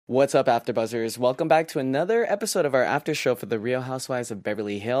What's up, AfterBuzzers? Welcome back to another episode of our after show for The Real Housewives of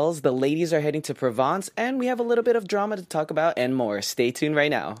Beverly Hills. The ladies are heading to Provence, and we have a little bit of drama to talk about and more. Stay tuned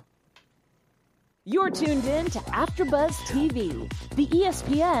right now. You're tuned in to AfterBuzz TV, the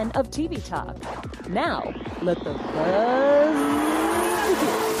ESPN of TV talk. Now, let the buzz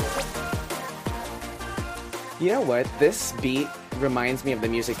begin. You know what? This beat reminds me of the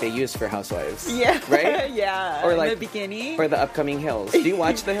music they use for Housewives. Yeah. Right? Yeah. Or in like the beginning. for the upcoming Hills. Do you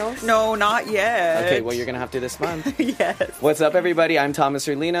watch the Hills? No, not yet. Okay, well, you're going to have to this month. Yes. What's up, everybody? I'm Thomas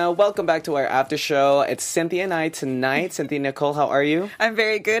Erlina. Welcome back to our after show. It's Cynthia and I tonight. Cynthia Nicole, how are you? I'm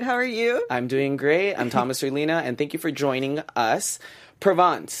very good. How are you? I'm doing great. I'm Thomas Erlina, and thank you for joining us.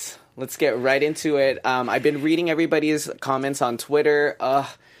 Provence. Let's get right into it. I've been reading everybody's comments on Twitter.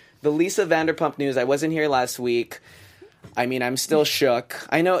 The Lisa Vanderpump news. I wasn't here last week. I mean, I'm still shook.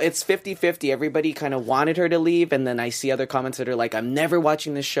 I know it's 50-50. Everybody kind of wanted her to leave, and then I see other comments that are like, I'm never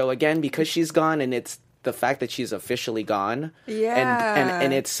watching this show again because she's gone, and it's the fact that she's officially gone. Yeah.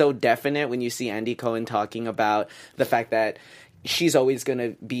 And it's so definite when you see Andy Cohen talking about the fact that she's always going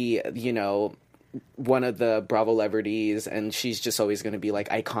to be, you know, one of the Bravo celebrities, and she's just always going to be like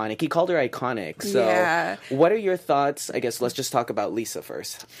iconic. He called her iconic. So Yeah. What are your thoughts? I guess let's just talk about Lisa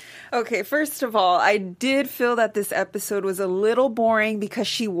first. Okay, first of all, I did feel that this episode was a little boring because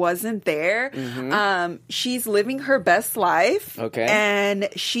she wasn't there. She's living her best life. Okay. And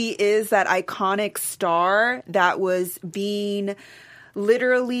she is that iconic star that was being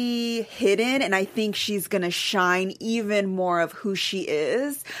literally hidden, and I think she's gonna shine even more of who she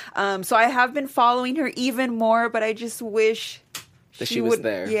is. So I have been following her even more, but I just wish That she was would,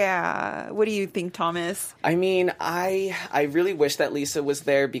 there. Yeah. What do you think, Thomas? I mean, I really wish that Lisa was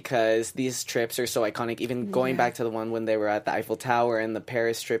there because these trips are so iconic. Even going back to the one when they were at the Eiffel Tower and the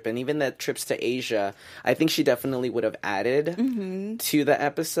Paris trip and even the trips to Asia, I think she definitely would have added to the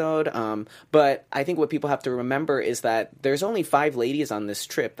episode. But I think what people have to remember is that there's only 5 ladies on this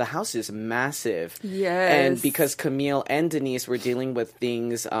trip. The house is massive. Yes. And because Camille and Denise were dealing with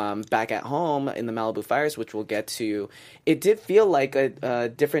things back at home in the Malibu fires, which we'll get to, it did feel like a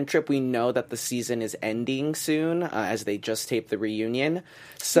different trip. We know that the season is ending soon as they just taped the reunion.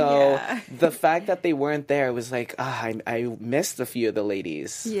 So the fact that they weren't there was like, I missed a few of the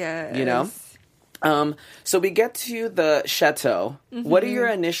ladies. Yeah. You know? So we get to the chateau. What are your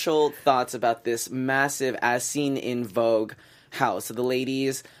initial thoughts about this massive, as seen in Vogue, house? So the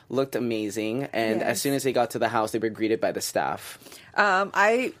ladies looked amazing, and as soon as they got to the house, they were greeted by the staff.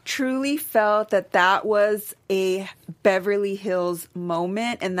 I truly felt that was a Beverly Hills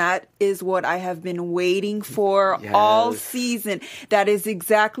moment, and that is what I have been waiting for all season. That is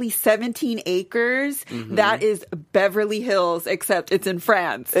exactly 17 acres. That is Beverly Hills, except it's in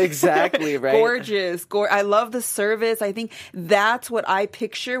France. Exactly, right? Gorgeous. I love the service. I think that's what I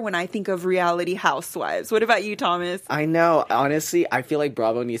picture when I think of reality housewives. What about you, Thomas? I know. Honestly, I feel like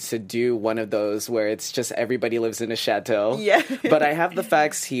Bravo needs to do one of those where it's just everybody lives in a chateau. Yeah. But I have the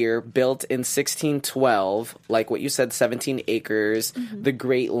facts here. Built in 1612, like what you said, 17 acres. The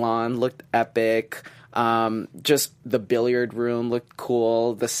Great Lawn looked epic. Just the billiard room looked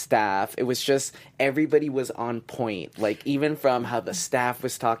cool. The staff, it was just, everybody was on point. Like, even from how the staff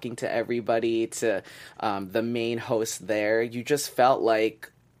was talking to everybody to the main host there, you just felt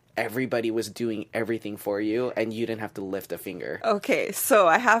like everybody was doing everything for you and you didn't have to lift a finger. Okay, so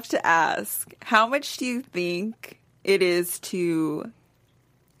I have to ask, how much do you think it is to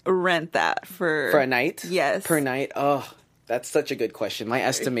rent that for a night? Yes. Per night? Oh, that's such a good question. My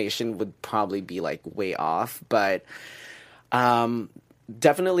estimation would probably be like way off, but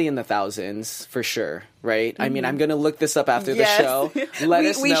definitely in the thousands for sure, right? I mean, I'm going to look this up after the show. Let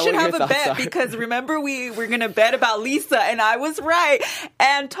us know we should what have your a thoughts bet are. because remember we're going to bet about Lisa and I was right.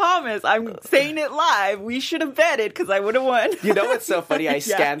 And Thomas, I'm saying it live. We should have betted because I would have won. You know what's so funny? I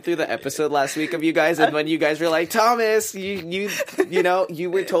scanned through the episode last week of you guys, and when you guys were like, Thomas, you know, you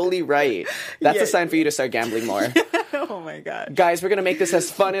were totally right. That's a sign for you to start gambling more. Oh my God. Guys, we're going to make this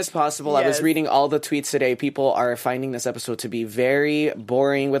as fun as possible. I was Yes. reading all the tweets today. People are finding this episode to be very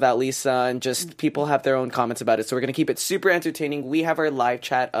boring without Lisa, and just people have their own comments about it. So we're going to keep it super entertaining. We have our live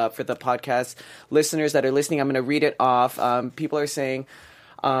chat up for the podcast listeners that are listening. I'm going to read it off. People are saying,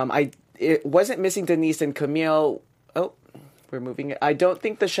 it wasn't missing Denise and Camille. Oh, we're moving it. I don't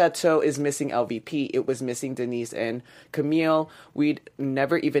think the chateau is missing LVP. It was missing Denise and Camille. We'd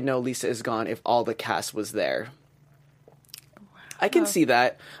never even know Lisa is gone if all the cast was there. I can see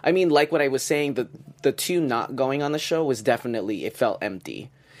that. I mean, like what I was saying, the two not going on the show was definitely, it felt empty.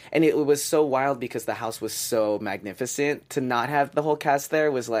 And it was so wild because the house was so magnificent. To not have the whole cast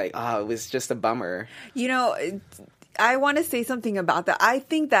there was like, it was just a bummer. You know, I want to say something about that. I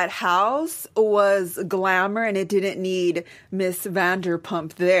think that house was glamour and it didn't need Miss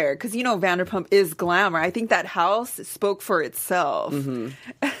Vanderpump there. Because, you know, Vanderpump is glamour. I think that house spoke for itself.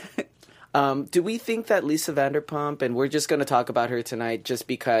 Do we think that Lisa Vanderpump, and we're just going to talk about her tonight just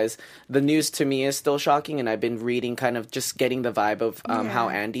because the news to me is still shocking, and I've been reading kind of just getting the vibe of how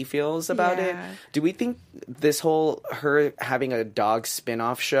Andy feels about it. Do we think this whole, her having a dog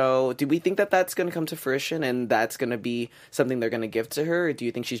spin-off show, do we think that that's going to come to fruition and that's going to be something they're going to give to her, or do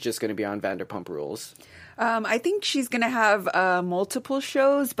you think she's just going to be on Vanderpump Rules? I think she's going to have multiple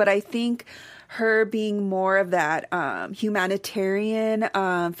shows, but I think her being more of that humanitarian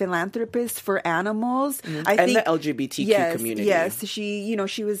philanthropist for animals. I think the LGBTQ community. Yes,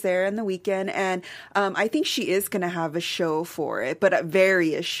 she was there on the weekend, and I think she is going to have a show for it, but at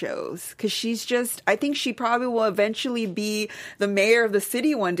various shows, because I think she probably will eventually be the mayor of the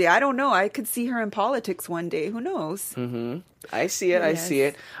city one day. I don't know. I could see her in politics one day. Who knows? I see it. Yes. I see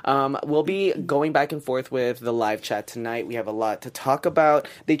it. We'll be going back and forth with the live chat tonight. We have a lot to talk about.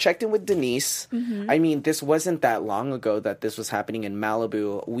 They checked in with Denise. I mean, this wasn't that long ago that this was happening in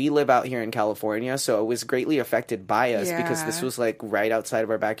Malibu. We live out here in California, so it was greatly affected by us because this was like right outside of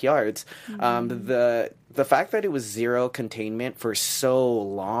our backyards. The fact that it was zero containment for so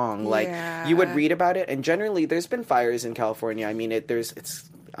long, like you would read about it, and generally there's been fires in California. I mean,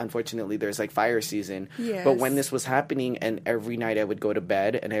 unfortunately, there's like fire season. Yes. But when this was happening, and every night I would go to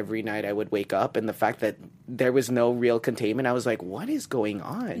bed and every night I would wake up, and the fact that there was no real containment, I was like, what is going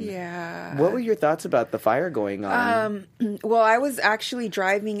on? Yeah. What were your thoughts about the fire going on? Well, I was actually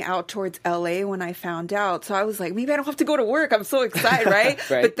driving out towards LA when I found out. So I was like, maybe I don't have to go to work. I'm so excited, right?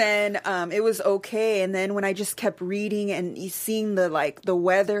 Right. But then it was okay. And then when I just kept reading and seeing the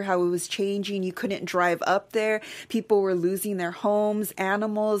weather, how it was changing, you couldn't drive up there. People were losing their homes,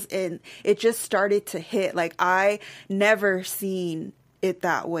 animals. And it just started to hit. Like, I never seen it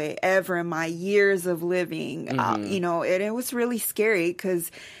that way ever in my years of living. And it was really scary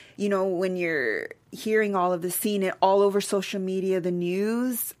because, when you're hearing all of this, seeing it all over social media, the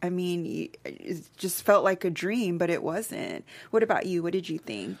news, I mean, it just felt like a dream, but it wasn't. What about you? What did you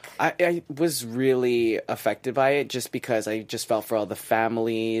think? I was really affected by it just because I just felt for all the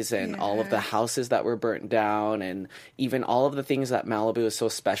families and all of the houses that were burnt down, and even all of the things that Malibu is so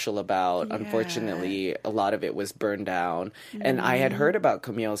special about. Unfortunately, a lot of it was burned down. And I had heard about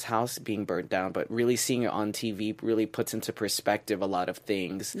Camille's house being burnt down, but really seeing it on TV really puts into perspective a lot of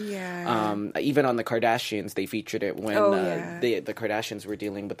things. Even on the Kardashians, they featured it when the Kardashians were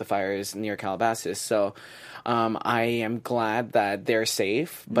dealing with the fires near Calabasas. So I am glad that they're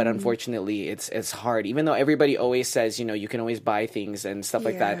safe, but unfortunately it's hard. Even though everybody always says, you can always buy things and stuff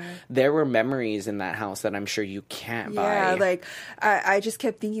like that, there were memories in that house that I'm sure you can't buy. Yeah, like I just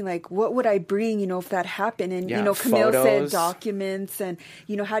kept thinking, like, what would I bring, if that happened? And, Camille said documents, and,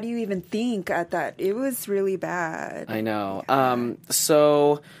 how do you even think at that? It was really bad. I know.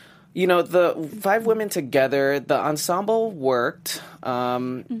 So... the 5 women together, the ensemble worked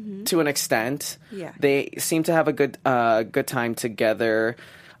to an extent. Yeah. They seem to have a good time together.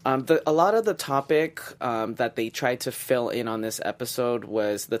 A lot of the topic that they tried to fill in on this episode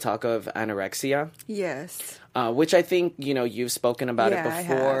was the talk of anorexia. Yes. Which I think, you've spoken about it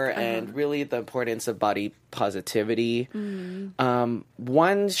before, and really the importance of body positivity.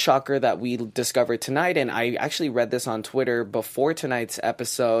 One shocker that we discovered tonight, and I actually read this on Twitter before tonight's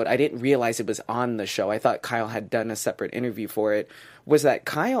episode, I didn't realize it was on the show. I thought Kyle had done a separate interview for it, was that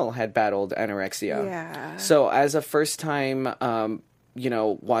Kyle had battled anorexia. Yeah. So as a first-time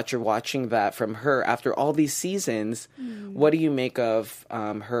watcher watching that from her after all these seasons, what do you make of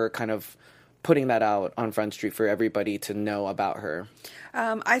her kind of putting that out on Front Street for everybody to know about her?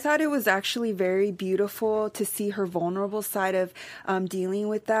 I thought it was actually very beautiful to see her vulnerable side of dealing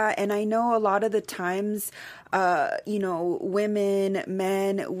with that. And I know a lot of the times, women,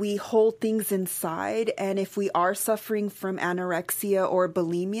 men, we hold things inside. And if we are suffering from anorexia or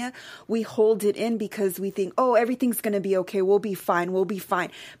bulimia, we hold it in because we think, oh, everything's going to be okay. We'll be fine.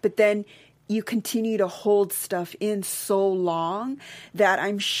 But then you continue to hold stuff in so long that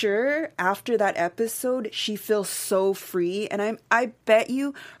I'm sure after that episode, she feels so free. And I bet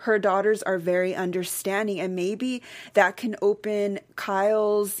you her daughters are very understanding, and maybe that can open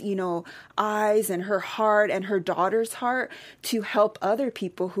Kyle's, eyes and her heart and her daughter's heart to help other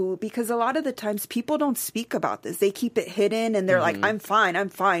people because a lot of the times people don't speak about this. They keep it hidden and they're like, I'm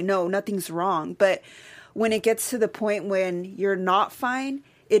fine. No, nothing's wrong. But when it gets to the point when you're not fine,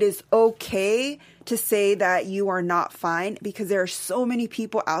 it is okay to say that you are not fine, because there are so many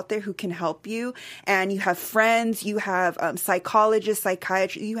people out there who can help you, and you have friends, you have psychologists,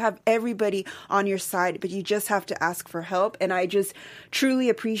 psychiatrists, you have everybody on your side, but you just have to ask for help. And I just truly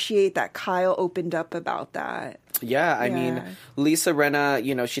appreciate that Kyle opened up about that. Yeah, I mean, Lisa Rinna,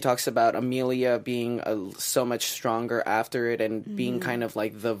 you know, she talks about Amelia being so much stronger after it and being kind of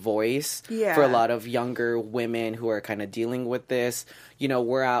like the voice for a lot of younger women who are kind of dealing with this. You know,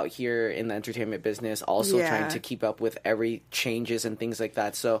 we're out here in the entertainment business also trying to keep up with every changes and things like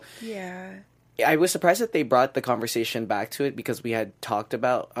that. So I was surprised that they brought the conversation back to it, because we had talked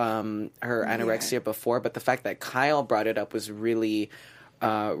about her anorexia before, but the fact that Kyle brought it up was really,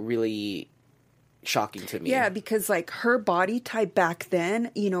 really shocking to me. Yeah, because like her body type back then,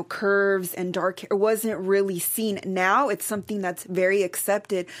 you know, curves and dark hair wasn't really seen. Now it's something that's very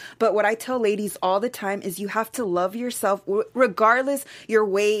accepted. But what I tell ladies all the time is you have to love yourself regardless your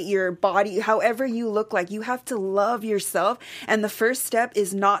weight, your body, however you look like. You have to love yourself. And the first step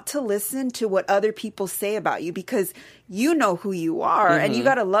is not to listen to what other people say about you, because you know who you are and you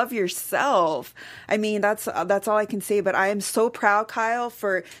got to love yourself. I mean, that's all I can say, but I am so proud, Kyle,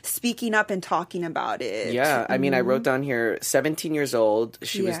 for speaking up and talking about it. Yeah, I mean, I wrote down here, 17 years old,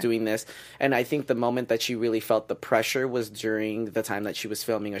 she was doing this, and I think the moment that she really felt the pressure was during the time that she was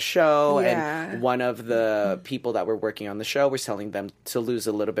filming a show, and one of the people that were working on the show was telling them to lose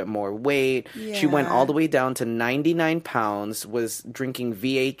a little bit more weight. She went all the way down to 99 pounds, was drinking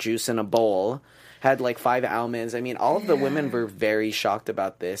V8 juice in a bowl, had like 5 almonds. I mean, all of the women were very shocked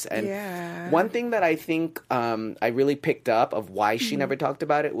about this. And one thing that I think I really picked up of why she never talked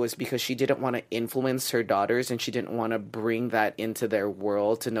about it was because she didn't want to influence her daughters, and she didn't want to bring that into their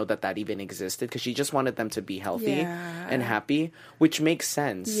world to know that that even existed, because she just wanted them to be healthy and happy, which makes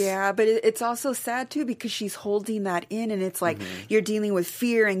sense. Yeah, but it's also sad too, because she's holding that in, and it's like you're dealing with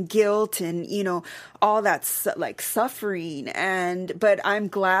fear and guilt and, you know, all that like suffering. But I'm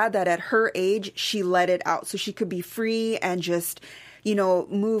glad that at her age, she let it out so she could be free and just, you know,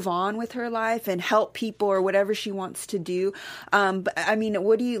 move on with her life and help people or whatever she wants to do. But I mean,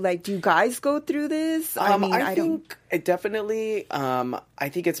 what do you like? Do you guys go through this? I mean, I think it definitely, I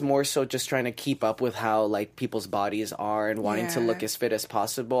think it's more so just trying to keep up with how like people's bodies are and wanting to look as fit as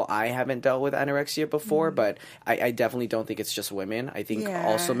possible. I haven't dealt with anorexia before, but I definitely don't think it's just women. I think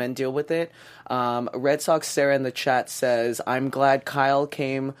also men deal with it. Red Sox Sarah in the chat says, I'm glad Kyle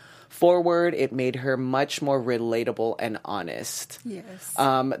came forward. It made her much more relatable and honest. Yes.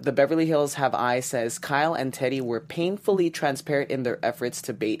 The Beverly Hills Have Eyes says Kyle and Teddy were painfully transparent in their efforts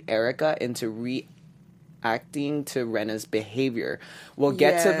to bait Erica into reacting to Rena's behavior. We'll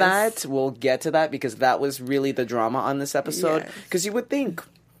get to that. We'll get to that, because that was really the drama on this episode. Because you would think,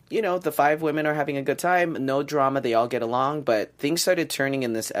 you know, the 5 women are having a good time, no drama, they all get along, but things started turning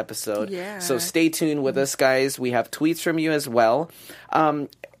in this episode. So stay tuned with us, guys. We have tweets from you as well.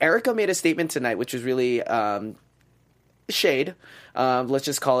 Erica made a statement tonight, which was really shade. Let's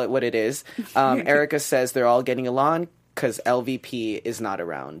just call it what it is. Erica says they're all getting along because LVP is not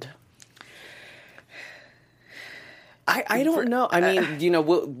around. I don't know. I mean, you know,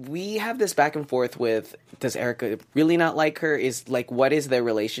 we have this back and forth with, does Erica really not like her? Is like, what is their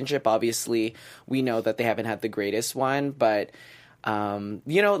relationship? Obviously, we know that they haven't had the greatest one, but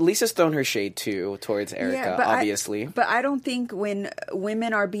you know, Lisa's thrown her shade too towards Erica, obviously. But I don't think when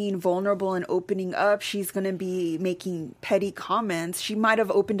women are being vulnerable and opening up, she's going to be making petty comments. She might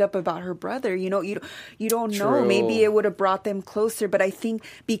have opened up about her brother. You know, you don't know. Maybe it would have brought them closer. But I think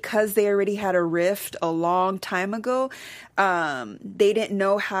because they already had a rift a long time ago, they didn't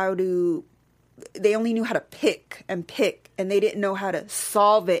know how to. They only knew how to pick, and they didn't know how to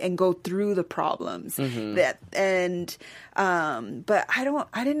solve it and go through the problems. But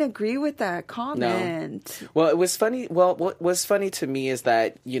I didn't agree with that comment. No. Well, it was funny. Well, what was funny to me is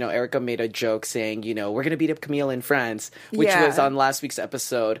that, you know, Erica made a joke saying, you know, we're going to beat up Camille in France, which was on last week's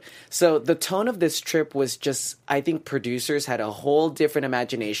episode. So the tone of this trip was just, I think producers had a whole different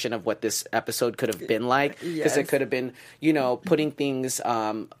imagination of what this episode could have been like. Because it could have been, you know, putting things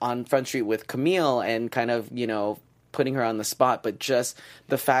on Front Street with Camille and kind of, you know, putting her on the spot, but just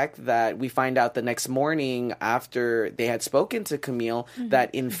the fact that we find out the next morning after they had spoken to Camille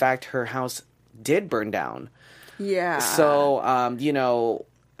that in fact her house did burn down. Yeah. So, you know,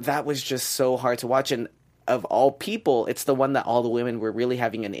 that was just so hard to watch. And of all people, it's the one that all the women were really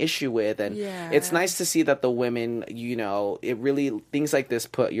having an issue with. And it's nice to see that the women, you know, it really, things like this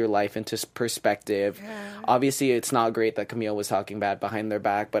put your life into perspective. Obviously, it's not great that Camille was talking bad behind their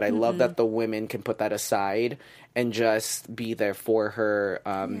back, but I love that the women can put that aside and just be there for her,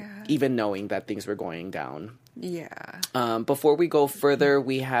 even knowing that things were going down. Yeah. Before we go further,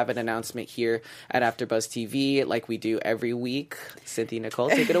 we have an announcement here at AfterBuzz TV, like we do every week. Cynthia Nicole,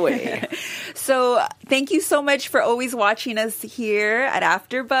 take it away. So thank you so much for always watching us here at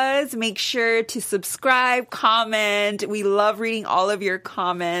AfterBuzz. Make sure to subscribe, comment. We love reading all of your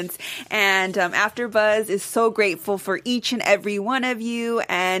comments. And AfterBuzz is so grateful for each and every one of you,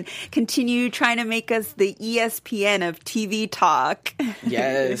 and continue trying to make us the ESPN of TV talk.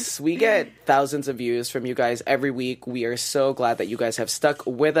 Yes, we get thousands of views from you guys every week. We are so glad that you guys have stuck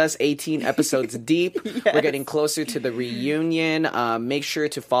with us 18 episodes deep. Yes. We're getting closer to the reunion. Make sure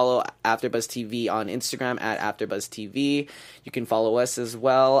to follow AfterBuzz TV on Instagram at AfterBuzz TV. You can follow us as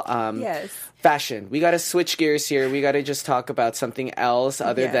well. Yes. Fashion. We got to switch gears here. We got to just talk about something else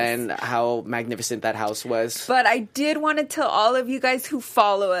other Yes. than how magnificent that house was. But I did want to tell all of you guys who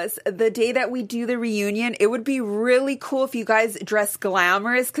follow us, the day that we do the reunion, it would be really cool if you guys dress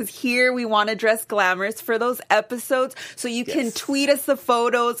glamorous, because here we want to dress glamorous for those episodes. So you can Yes. tweet us the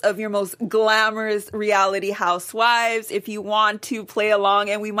photos of your most glamorous reality housewives if you want to play along,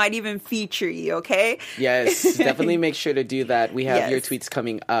 and we might even feature you, okay? Yes, definitely make sure to do that. We have Yes. your tweets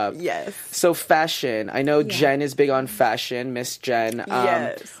coming up. Yes. So fashion. I know Jen is big on fashion, Miss Jen.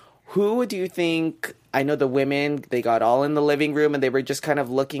 Yes. Who do you think, I know the women, they got all in the living room and they were just kind of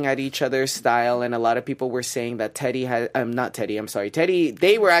looking at each other's style, and a lot of people were saying that Teddy had, Teddy,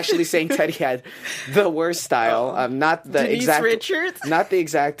 they were actually saying Teddy had the worst style. Not the Denise exact Richards? not the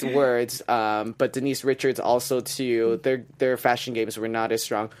exact words, but Denise Richards also too. Their fashion games were not as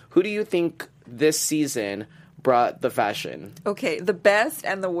strong. Who do you think this season brought the fashion? Okay, the best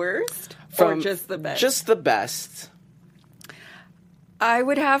and the worst? Or just the best? Just the best. I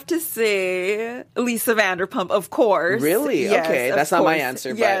would have to say Lisa Vanderpump, of course. Really? Yes, Okay, of that's not my course.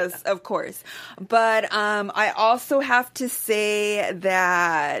 answer, but- Yes, of course. But I also have to say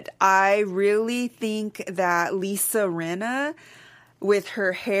that I really think that Lisa Rinna, with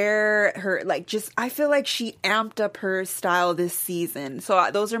her hair, I feel like she amped up her style this season.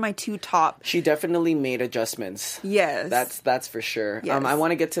 So those are my two top. She definitely made adjustments. Yes. That's for sure. Yes. I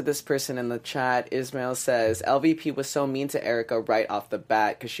want to get to this person in the chat. Ismail says, LVP was so mean to Erica right off the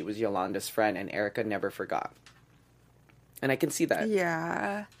bat because she was Yolanda's friend, and Erica never forgot. And I can see that.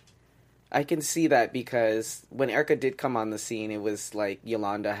 Yeah. I can see that because when Erica did come on the scene, it was like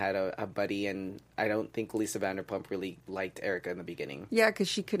Yolanda had a buddy, and I don't think Lisa Vanderpump really liked Erica in the beginning. Yeah, because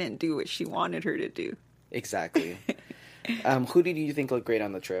she couldn't do what she wanted her to do. Exactly. Who did you think looked great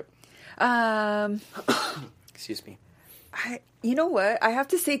on the trip? Excuse me. You know what? I have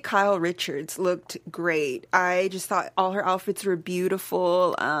to say Kyle Richards looked great. I just thought all her outfits were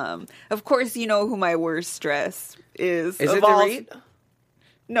beautiful. Of course, you know who my worst dress is. Is it Dorit?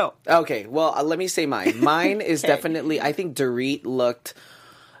 No. Okay, well, let me say mine. Mine is definitely, I think Dorit looked,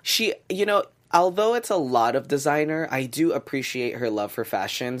 although it's a lot of designer, I do appreciate her love for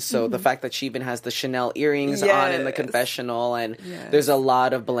fashion. So the fact that she even has the Chanel earrings on in the confessional, and there's a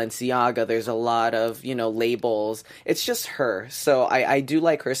lot of Balenciaga, there's a lot of, labels. It's just her. So I do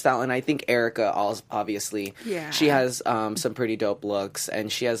like her style, and I think Erica, obviously, she has some pretty dope looks, and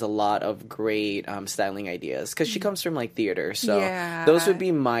she has a lot of great styling ideas, because she comes from, theater. So those would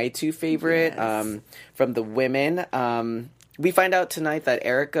be my two favorite from the women. We find out tonight that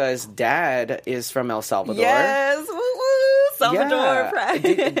Erica's dad is from El Salvador. Yes, woo-woo, Salvador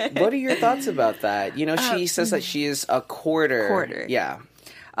pride. What are your thoughts about that? She says that she is a quarter. Yeah.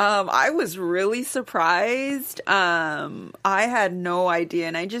 I was really surprised. I had no idea,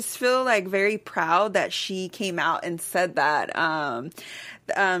 and I just feel very proud that she came out and said that.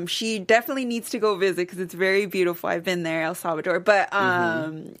 She definitely needs to go visit because it's very beautiful. I've been there, El Salvador, but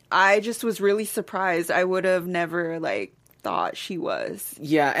I just was really surprised. I would have never thought she was.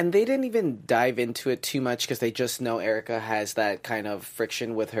 Yeah, and they didn't even dive into it too much because they just know Erica has that kind of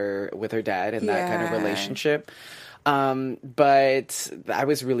friction with her dad and that kind of relationship. But I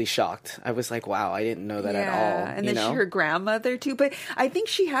was really shocked. I was like, wow, I didn't know that at all. And then her grandmother too. But I think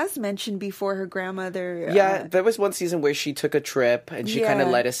she has mentioned before her grandmother. Yeah, there was one season where she took a trip and she kind of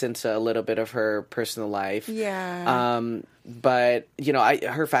led us into a little bit of her personal life. Yeah. But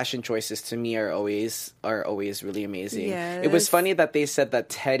her fashion choices to me are always really amazing. Yes. It was funny that they said that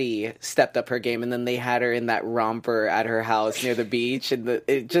Teddy stepped up her game, and then they had her in that romper at her house near the beach, and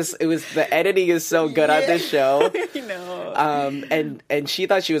the editing is so good on this show. I know. And she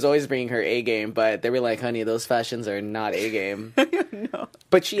thought she was always bringing her A game, but they were like, "Honey, those fashions are not A game." No.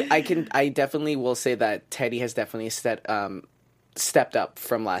 But I definitely will say that Teddy has definitely stepped up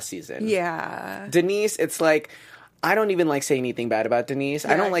from last season. Yeah. Denise, it's like, I don't even like saying anything bad about Denise.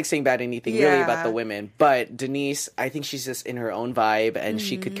 I don't like saying bad anything really about the women. But Denise, I think she's just in her own vibe, and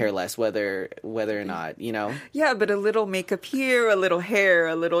she could care less whether or not, you know? Yeah, but a little makeup here, a little hair,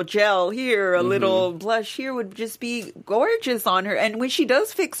 a little gel here, a little blush here would just be gorgeous on her. And when she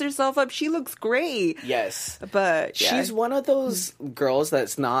does fix herself up, she looks great. Yes. But she's one of those girls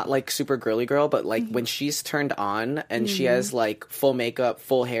that's not like super girly girl, but like when she's turned on and she has like full makeup,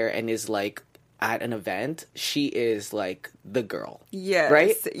 full hair, and is like at an event, she is like the girl. Yes.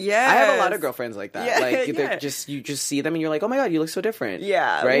 Right? Yes. I have a lot of girlfriends like that. Yeah, like they're just, you just see them and you're like, oh my God, you look so different.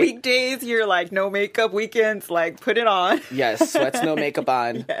 Yeah. Right? Weekdays, you're like, no makeup. Weekends, like, put it on. Yes. Sweats, no makeup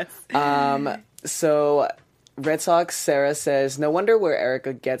on. Yes. So Red Sox Sarah says, no wonder where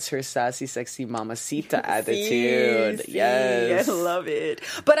Erica gets her sassy, sexy mamacita attitude. Yes. I love it.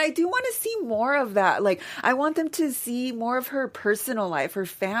 But I do want to see more of that. Like, I want them to see more of her personal life, her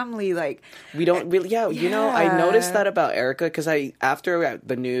family. Like, we don't really, you know, I noticed that about Erica because after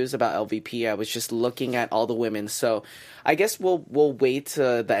the news about LVP, I was just looking at all the women. So I guess we'll wait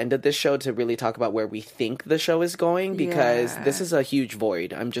to the end of this show to really talk about where we think the show is going, because this is a huge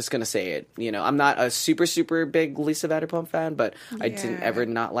void. I'm just going to say it. You know, I'm not a super, super big Lisa Vanderpump fan, but I didn't ever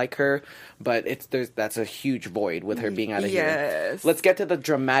not like her. But that's a huge void with her being out of here. Let's get to the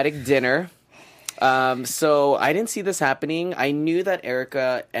dramatic dinner. So I didn't see this happening. I knew that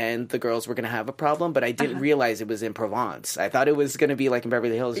Erica and the girls were going to have a problem, but I didn't realize it was in Provence. I thought it was going to be like in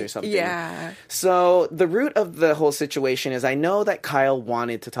Beverly Hills or something. Yeah. So the root of the whole situation is I know that Kyle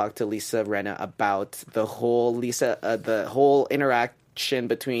wanted to talk to Lisa Rinna about the whole interaction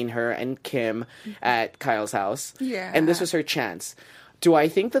between her and Kim at Kyle's house. Yeah. And this was her chance. Do I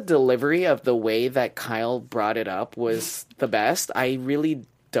think the delivery of the way that Kyle brought it up was the best? I really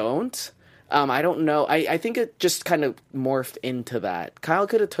don't. I don't know. I think it just kind of morphed into that. Kyle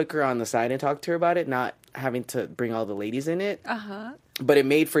could have took her on the side and talked to her about it, not having to bring all the ladies in it. But it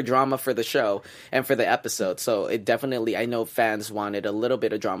made for drama for the show and for the episode. So it definitely, I know fans wanted a little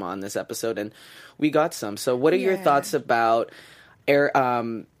bit of drama on this episode, and we got some. So what are your thoughts about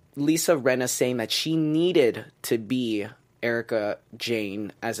Lisa Rinna saying that she needed to be Erika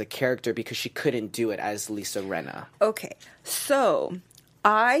Jayne as a character because she couldn't do it as Lisa Rinna? Okay, so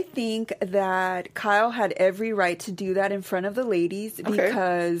I think that Kyle had every right to do that in front of the ladies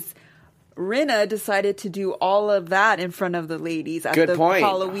because Rinna decided to do all of that in front of the ladies at the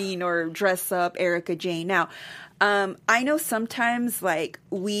Halloween or dress up Erika Jayne. Now, I know sometimes like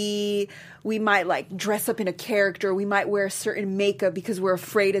we might like dress up in a character. We might wear certain makeup because we're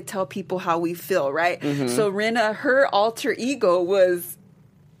afraid to tell people how we feel, right? So Rinna, her alter ego was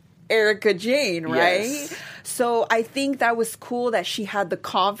Erika Jayne, right? Yes. So I think that was cool that she had the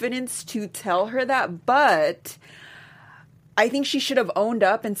confidence to tell her that, but I think she should have owned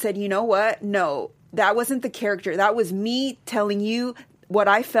up and said, you know what? No, that wasn't the character. That was me telling you what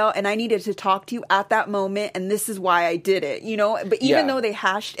I felt, and I needed to talk to you at that moment, and this is why I did it, you know? But even though they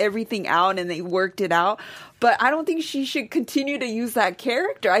hashed everything out and they worked it out, but I don't think she should continue to use that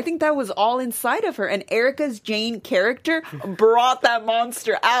character. I think that was all inside of her, and Erika Jayne character brought that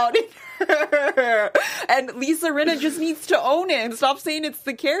monster out in her. And Lisa Rinna just needs to own it and stop saying it's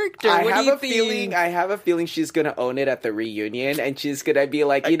the character. I have a feeling she's going to own it at the reunion, and she's going to be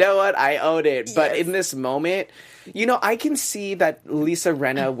like, you know what? I own it. But in this moment, you know, I can see that Lisa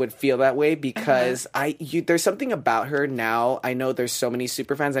Rinna would feel that way because there's something about her now. I know there's so many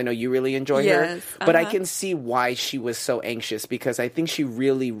super fans. I know you really enjoy her, but I can see why she was so anxious because I think she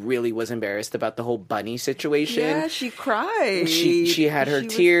really, really was embarrassed about the whole Bunny situation. Yeah, she cried. She had her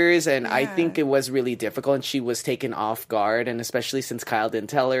tears, and I think it was really difficult, and she was taken off guard, and especially since Kyle didn't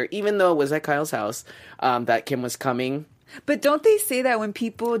tell her, even though it was at Kyle's house, that Kim was coming. But don't they say that when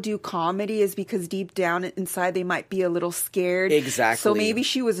people do comedy is because deep down inside they might be a little scared? Exactly. So maybe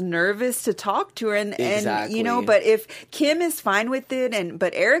she was nervous to talk to her, and you know, but if Kim is fine with it,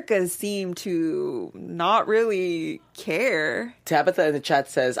 but Erika seemed to not really care. Tabitha in the chat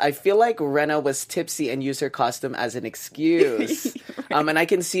says, I feel like Rinna was tipsy and used her costume as an excuse. Right. And I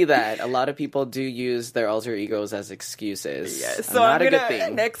can see that. A lot of people do use their alter egos as excuses. Yes. So not a good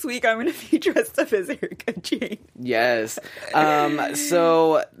thing. Next week I'm going to be dressed up as Erika Jayne. Yes.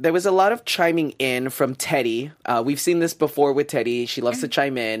 So there was a lot of chiming in from Teddy. We've seen this before with Teddy. She loves to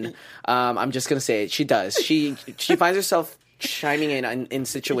chime in. I'm just going to say it. She does. She finds herself chiming in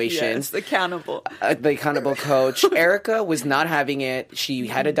situations. Yes, accountable. The accountable coach. Erika was not having it. She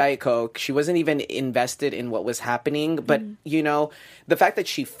had a Diet Coke. She wasn't even invested in what was happening. But, you know, the fact that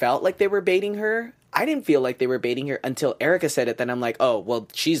she felt like they were baiting her, I didn't feel like they were baiting her until Erika said it. Then I'm like, oh, well,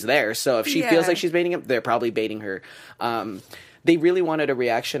 she's there. So if she feels like she's baiting him, they're probably baiting her. they really wanted a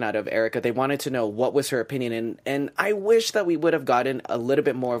reaction out of Erica. They wanted to know what was her opinion. And I wish that we would have gotten a little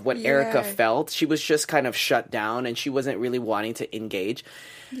bit more of what Erica felt. She was just kind of shut down and she wasn't really wanting to engage.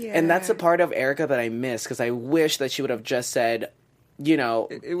 Yeah. And that's a part of Erica that I miss because I wish that she would have just said, you know,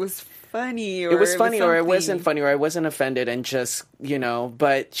 it was funny, or it was funny, or it wasn't funny, or I wasn't offended, and just, you know,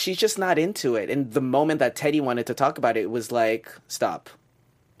 but she's just not into it. And the moment that Teddy wanted to talk about it, it was like, stop.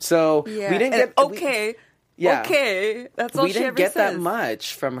 So we didn't get okay. That's all we she didn't ever get says. that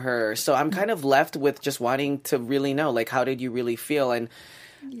much from her. So I'm kind of left with just wanting to really know, like, how did you really feel? And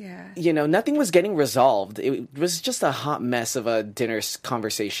you know, nothing was getting resolved. It was just a hot mess of a dinner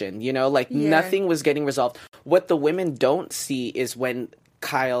conversation. You know, like nothing was getting resolved. What the women don't see is when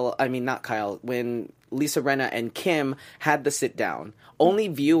when Lisa Rinna and Kim had the sit down, only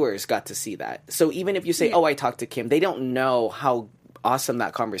viewers got to see that. So even if you say, oh, I talked to Kim, they don't know how awesome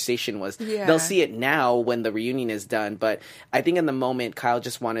that conversation was. They'll see it now when the reunion is done. But I think in the moment, Kyle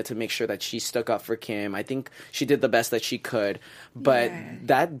just wanted to make sure that she stuck up for Kim. I think she did the best that she could. But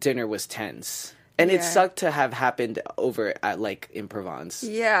that dinner was tense. And it sucked to have happened over at, like, in Provence.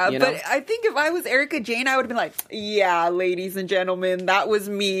 Yeah, you know? But I think if I was Erika Jayne, I would have been like, yeah, ladies and gentlemen, that was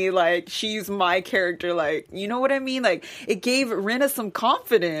me. Like, she's my character. Like, you know what I mean? Like, it gave Rinna some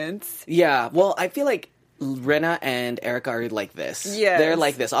confidence. Yeah, well, I feel like Rinna and Erica are like this. Yes. They're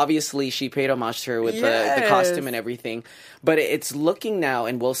like this. Obviously, she paid homage to her with the costume and everything. But it's looking now,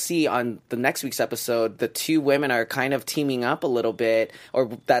 and we'll see on the next week's episode, the two women are kind of teaming up a little bit,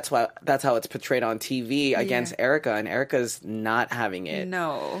 or that's how it's portrayed on TV against Erica, and Erica's not having it.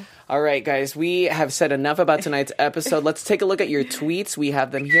 No. All right, guys, we have said enough about tonight's episode. Let's take a look at your tweets. We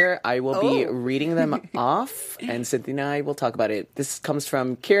have them here. I will be reading them off, and Cynthia and I will talk about it. This comes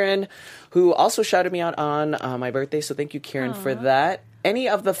from Kieran, who also shouted me out on my birthday, so thank you, Kieran, for that. Any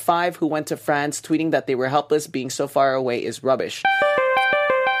of the 5 who went to France tweeting that they were helpless being so far away is rubbish.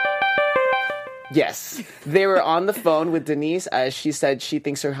 Yes, they were on the phone with Denise as she said she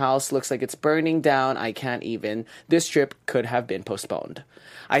thinks her house looks like it's burning down. I can't even. This trip could have been postponed.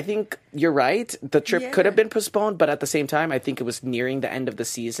 I think you're right. The trip could have been postponed, but at the same time, I think it was nearing the end of the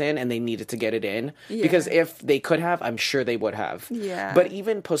season and they needed to get it in. Yeah. Because if they could have, I'm sure they would have. Yeah. But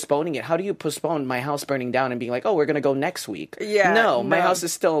even postponing it, how do you postpone my house burning down and being like, oh, we're going to go next week? Yeah. No, my house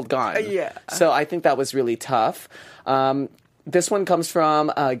is still gone. Yeah. So I think that was really tough. This one comes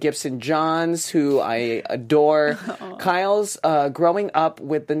from Gibson Johns, who I adore. Kyle's growing up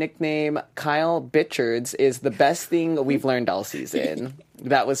with the nickname Kyle Bitchards is the best thing we've learned all season.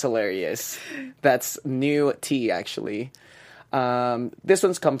 That was hilarious. That's new tea, actually. This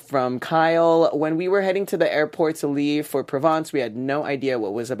one's come from Kyle. When we were heading to the airport to leave for Provence, we had no idea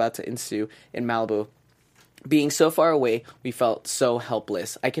what was about to ensue in Malibu. Being so far away, we felt so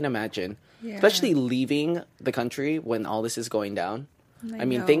helpless. I can imagine. Yeah. Especially leaving the country when all this is going down. I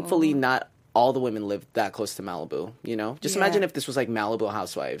mean, thankfully, not all the women live that close to Malibu, you know? Just imagine if this was like Malibu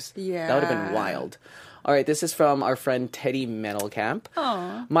Housewives. Yeah. That would have been wild. All right, this is from our friend Teddy Metalcamp.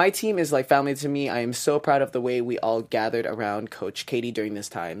 Aww. My team is like family to me. I am so proud of the way we all gathered around Coach Katie during this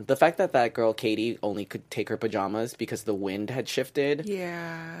time. The fact that girl Katie only could take her pajamas because the wind had shifted.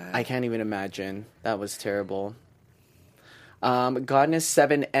 Yeah. I can't even imagine. That was terrible.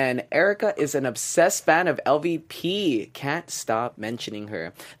 Godness7N. Erica is an obsessed fan of LVP. Can't stop mentioning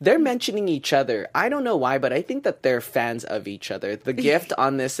her. They're mentioning each other. I don't know why, but I think that they're fans of each other. The gift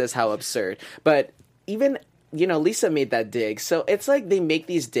on this says how absurd. But even, you know, Lisa made that dig. So it's like they make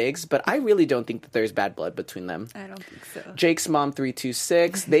these digs, but I really don't think that there's bad blood between them. I don't think so. Jake's mom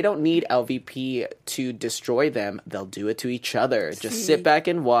 326. They don't need LVP to destroy them. They'll do it to each other. Just sit back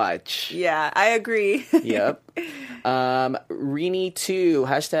and watch. Yeah, I agree. Yep. Rini2,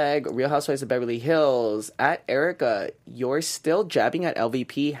 hashtag Real Housewives of Beverly Hills. At Erica, you're still jabbing at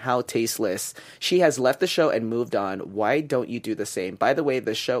LVP? How tasteless. She has left the show and moved on. Why don't you do the same? By the way,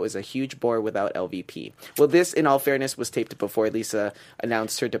 the show is a huge bore without LVP. Well, this, in all fairness, was taped before Lisa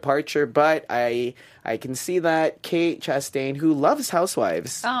announced her departure, but I can see that Kate Chastain, who loves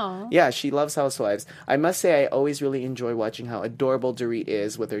Housewives. Oh. Yeah, she loves Housewives. I must say, I always really enjoy watching how adorable Dorit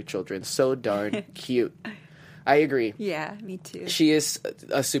is with her children. So darn cute. I agree. Yeah, me too. She is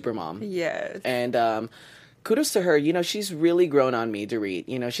a super mom. Yes. And kudos to her. You know, she's really grown on me, Dorit.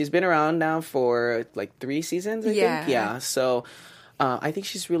 You know, she's been around now for like 3 seasons, I think. Yeah. So I think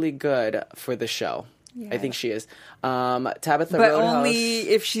she's really good for the show. Yeah. I think she is. Tabitha but Roadhouse. Only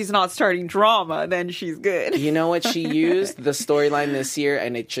if she's not starting drama, then she's good. You know what? She used the storyline this year,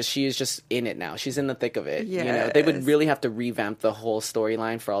 and she is just in it now. She's in the thick of it. Yes. You know, they would really have to revamp the whole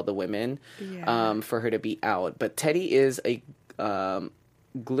storyline for all the women for her to be out. But Teddy is a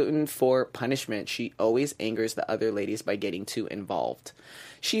gluten for punishment. She always angers the other ladies by getting too involved.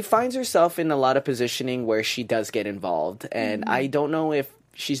 She finds herself in a lot of positioning where she does get involved. And I don't know if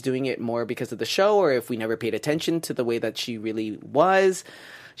she's doing it more because of the show or if we never paid attention to the way that she really was.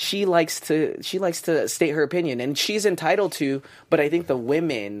 She likes to state her opinion, and she's entitled to, but I think the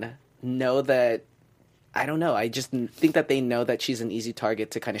women know that. I don't know. I just think that they know that she's an easy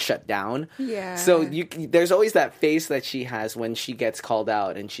target to kind of shut down. Yeah. So there's always that face that she has when she gets called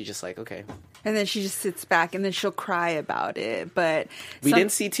out, and she's just like, okay. And then she just sits back, and then she'll cry about it. But we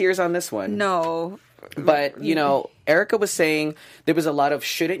didn't see tears on this one. No. But, you know, Erica was saying there was a lot of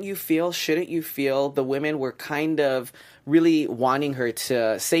shouldn't you feel? The women were kind of really wanting her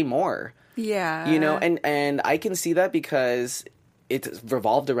to say more. Yeah. You know, and I can see that because it's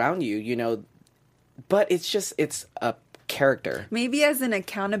revolved around you, you know. But it's a character. Maybe as an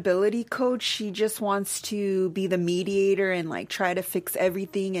accountability coach, she just wants to be the mediator and like try to fix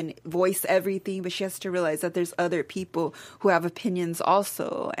everything and voice everything. But she has to realize that there's other people who have opinions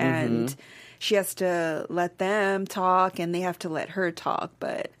also. And she has to let them talk and they have to let her talk.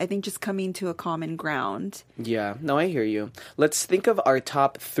 But I think just coming to a common ground. Yeah, no, I hear you. Let's think of our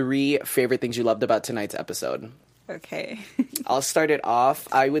top 3 favorite things you loved about tonight's episode. Okay. I'll start it off.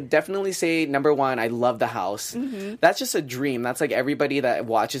 I would definitely say number 1, I love the house. That's just a dream. That's like everybody that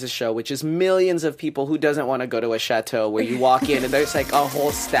watches a show, which is millions of people who doesn't want to go to a chateau where you walk in and there's like a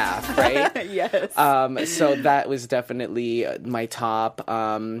whole staff, right? Yes. So that was definitely my top.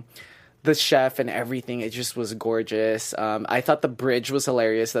 The chef and everything, it just was gorgeous. I thought the bridge was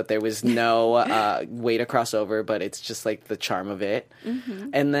hilarious, that there was no way to cross over, but it's just like the charm of it.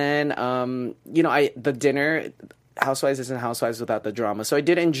 And then, you know, the dinner, Housewives isn't Housewives without the drama. So I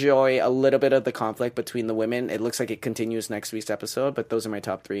did enjoy a little bit of the conflict between the women. It looks like it continues next week's episode, but those are my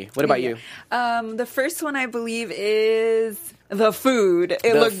top 3. What about you? The first one, I believe, is the food.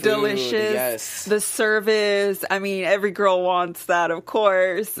 It looked delicious. Yes. The service. I mean, every girl wants that, of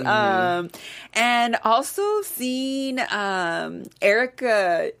course. And also seeing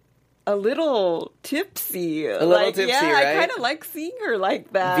Erica a little tipsy. A little tipsy, yeah, right? I kind of like seeing her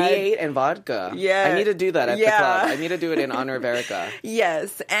like that. V8 and vodka. Yeah. I need to do that at the club. I need to do it in honor of Erica.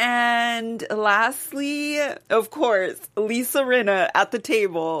 Yes. And lastly, of course, Lisa Rinna at the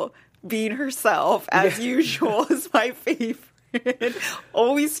table being herself as usual is my favorite.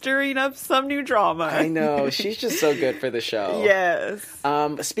 Always stirring up some new drama. I know. She's just so good for the show. Yes.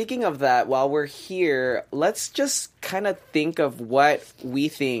 Speaking of that, while we're here, let's just kind of think of what we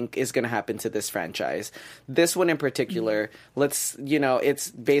think is going to happen to this franchise. This one in particular,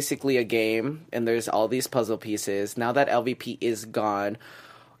 it's basically a game, and there's all these puzzle pieces. Now that LVP is gone,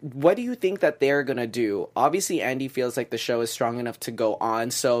 what do you think that they're going to do? Obviously, Andy feels like the show is strong enough to go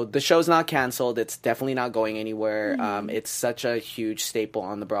on. So the show's not canceled. It's definitely not going anywhere. It's such a huge staple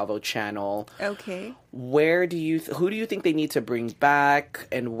on the Bravo channel. Okay. Who do you think they need to bring back?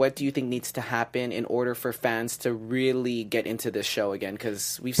 And what do you think needs to happen in order for fans to really get into this show again?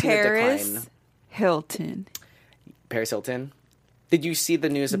 Because we've seen it decline. Hilton. Paris Hilton? Did you see the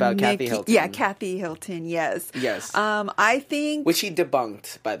news about Kathy Hilton? Yeah, Kathy Hilton, yes. Yes. I think... Which he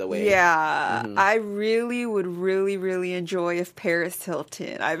debunked, by the way. Yeah. I really would really enjoy if Paris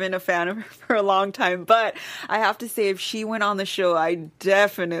Hilton... I've been a fan of her for a long time, but I have to say, if she went on the show, I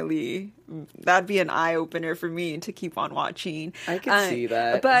definitely... That'd be an eye-opener for me to keep on watching. I can see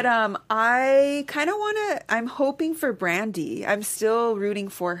that. But I kind of want to... I'm hoping for Brandy. I'm still rooting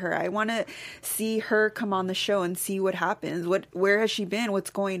for her. I want to see her come on the show and see what happens. Where has she been? What's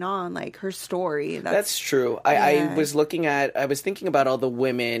going on? Like, her story. That's true. I was thinking about all the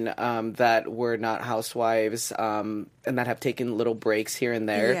women that were not housewives and that have taken little breaks here and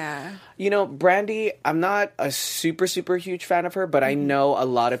there. Yeah. You know, Brandy, I'm not a super huge fan of her, but I know a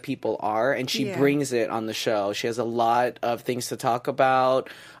lot of people are. And she brings it on the show. She has a lot of things to talk about.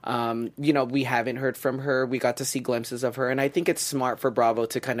 We haven't heard from her. We got to see glimpses of her. And I think it's smart for Bravo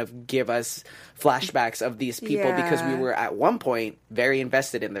to kind of give us flashbacks of these people because we were at one point very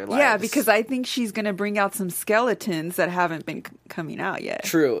invested in their lives. Yeah, because I think she's going to bring out some skeletons that haven't been coming out yet.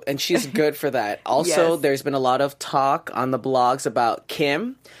 True. And she's good for that. Also, there's been a lot of talk on the blogs about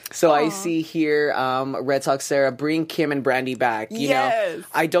Kim. So I see here Red Sox Sarah bring Kim and Brandy back. You know,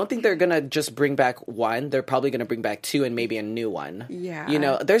 I don't think they're going gonna just bring back one. They're probably gonna bring back two and maybe a new one. Yeah. You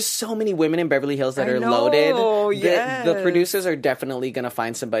know, there's so many women in Beverly Hills that I are know, loaded. yes. The producers are definitely gonna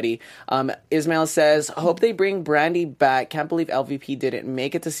find somebody. Ismail says, hope they bring Brandy back. Can't believe LVP didn't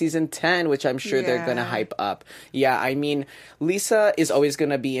make it to season 10, which I'm sure they're gonna hype up. Yeah, I mean, Lisa is always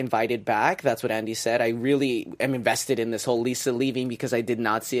gonna be invited back. That's what Andy said. I really am invested in this whole Lisa leaving because I did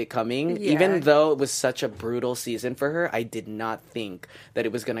not see it coming. Yeah. Even though it was such a brutal season for her, I did not think that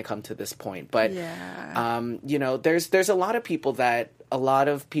it was gonna come to this point. But you know, there's a lot of people that a lot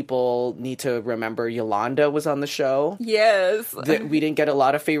of people need to remember. Yolanda was on the show. Yes. We didn't get a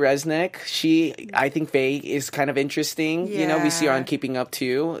lot of Faye Resnick. I think Faye is kind of interesting. You know, we see her on Keeping Up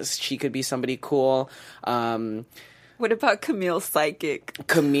too. She could be somebody cool. What about Camille's psychic?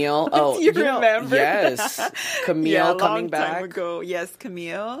 Camille. Oh, do you remember? Yes. Camille coming back. Time ago. Yes,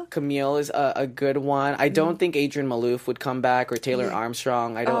 Camille. Camille is a good one. I don't think Adrian Malouf would come back or Taylor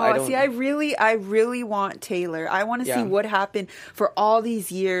Armstrong. I don't. See, I really want Taylor. I want to see what happened for all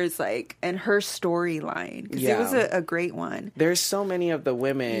these years, like, and her storyline, because it was a great one. There's so many of the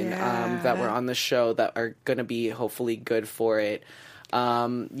women that were on the show that are going to be hopefully good for it.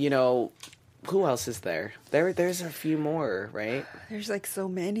 You know, who else is there? There's a few more, right? There's like so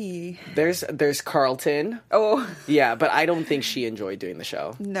many. There's Carlton. Oh. Yeah, but I don't think she enjoyed doing the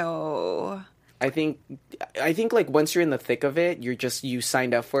show. No. I think like once you're in the thick of it, you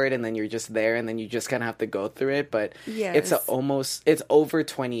signed up for it and then you're just there and then you just kind of have to go through it. But it's over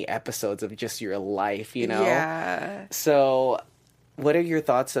 20 episodes of just your life, you know? Yeah. So what are your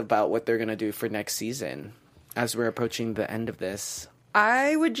thoughts about what they're going to do for next season as we're approaching the end of this?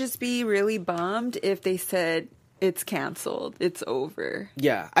 I would just be really bummed if they said it's canceled, it's over.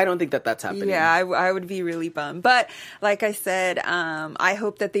 Yeah, I don't think that's happening. Yeah, I would be really bummed. But like I said, I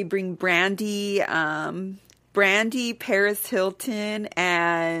hope that they bring Brandy, Paris Hilton,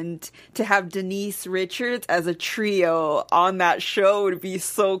 and to have Denise Richards as a trio on that show would be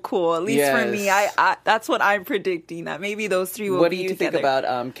so cool. At least for me, I that's what I'm predicting, that maybe those three will be together. What do you think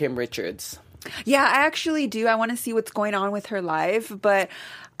about Kim Richards? Yeah, I actually do. I want to see what's going on with her life, but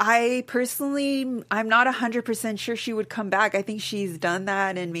I personally, I'm not 100% sure she would come back. I think she's done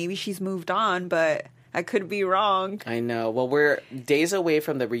that and maybe she's moved on, but I could be wrong. I know. Well, we're days away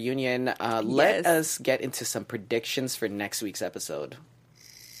from the reunion. Let us get into some predictions for next week's episode.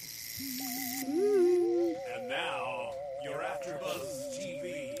 And now, your AfterBuzz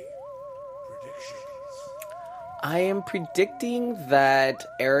TV predictions. I am predicting that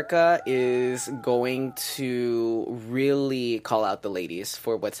Erica is going to really call out the ladies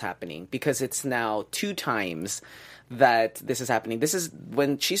for what's happening, because it's now 2 times that this is happening. This is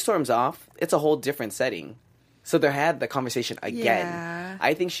when she storms off, it's a whole different setting. So they had the conversation again. Yeah.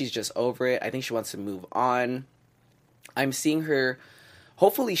 I think she's just over it. I think she wants to move on. I'm seeing her,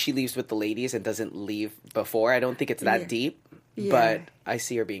 hopefully she leaves with the ladies and doesn't leave before. I don't think it's that deep, but I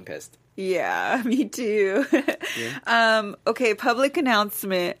see her being pissed. Yeah, me too. Okay, public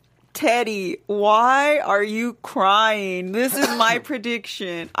announcement. Teddy, why are you crying? This is my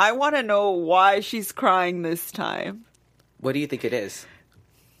prediction. I want to know why she's crying this time. What do you think it is?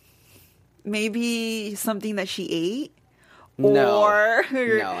 Maybe something that she ate? No. Or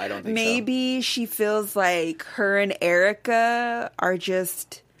no, I don't think maybe she feels like her and Erica are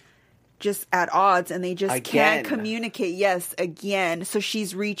just at odds and they just can't communicate. Yes, again. So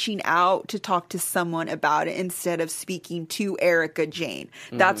she's reaching out to talk to someone about it instead of speaking to Erica Jane.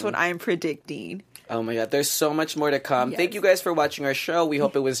 That's what I'm predicting. Oh my God, there's so much more to come. Yes. Thank you guys for watching our show. We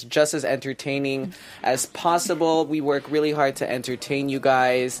hope it was just as entertaining as possible. We work really hard to entertain you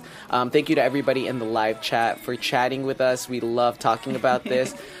guys. Thank you to everybody in the live chat for chatting with us. We love talking about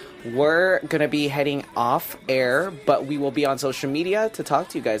this. We're going to be heading off air, but we will be on social media to talk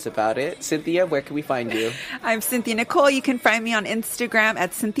to you guys about it. Cynthia, where can we find you? I'm Cynthia Nicole. You can find me on Instagram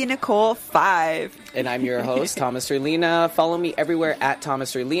at Cynthia Nicole 5. And I'm your host, Thomas Erlina. Follow me everywhere at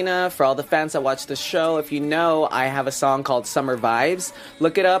Thomas Erlina. For all the fans that watch the show, if you know, I have a song called Summer Vibes.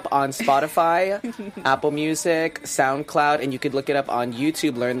 Look it up on Spotify, Apple Music, SoundCloud, and you could look it up on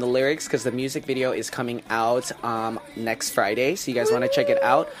YouTube, learn the lyrics, because the music video is coming out next Friday. So you guys want to check it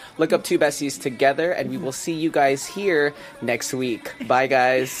out. Look up Two Besties Together, and we will see you guys here next week. Bye,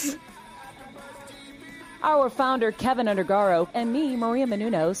 guys. Our founder, Kevin Undergaro, and me, Maria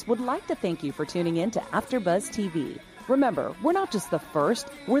Menounos, would like to thank you for tuning in to AfterBuzz TV. Remember, we're not just the first,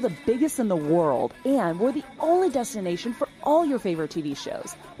 we're the biggest in the world, and we're the only destination for all your favorite TV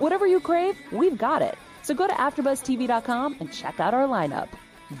shows. Whatever you crave, we've got it. So go to AfterBuzzTV.com and check out our lineup.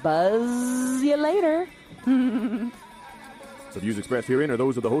 Buzz you later. The views expressed herein are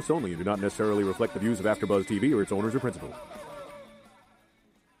those of the hosts only and do not necessarily reflect the views of AfterBuzz TV or its owners or principals.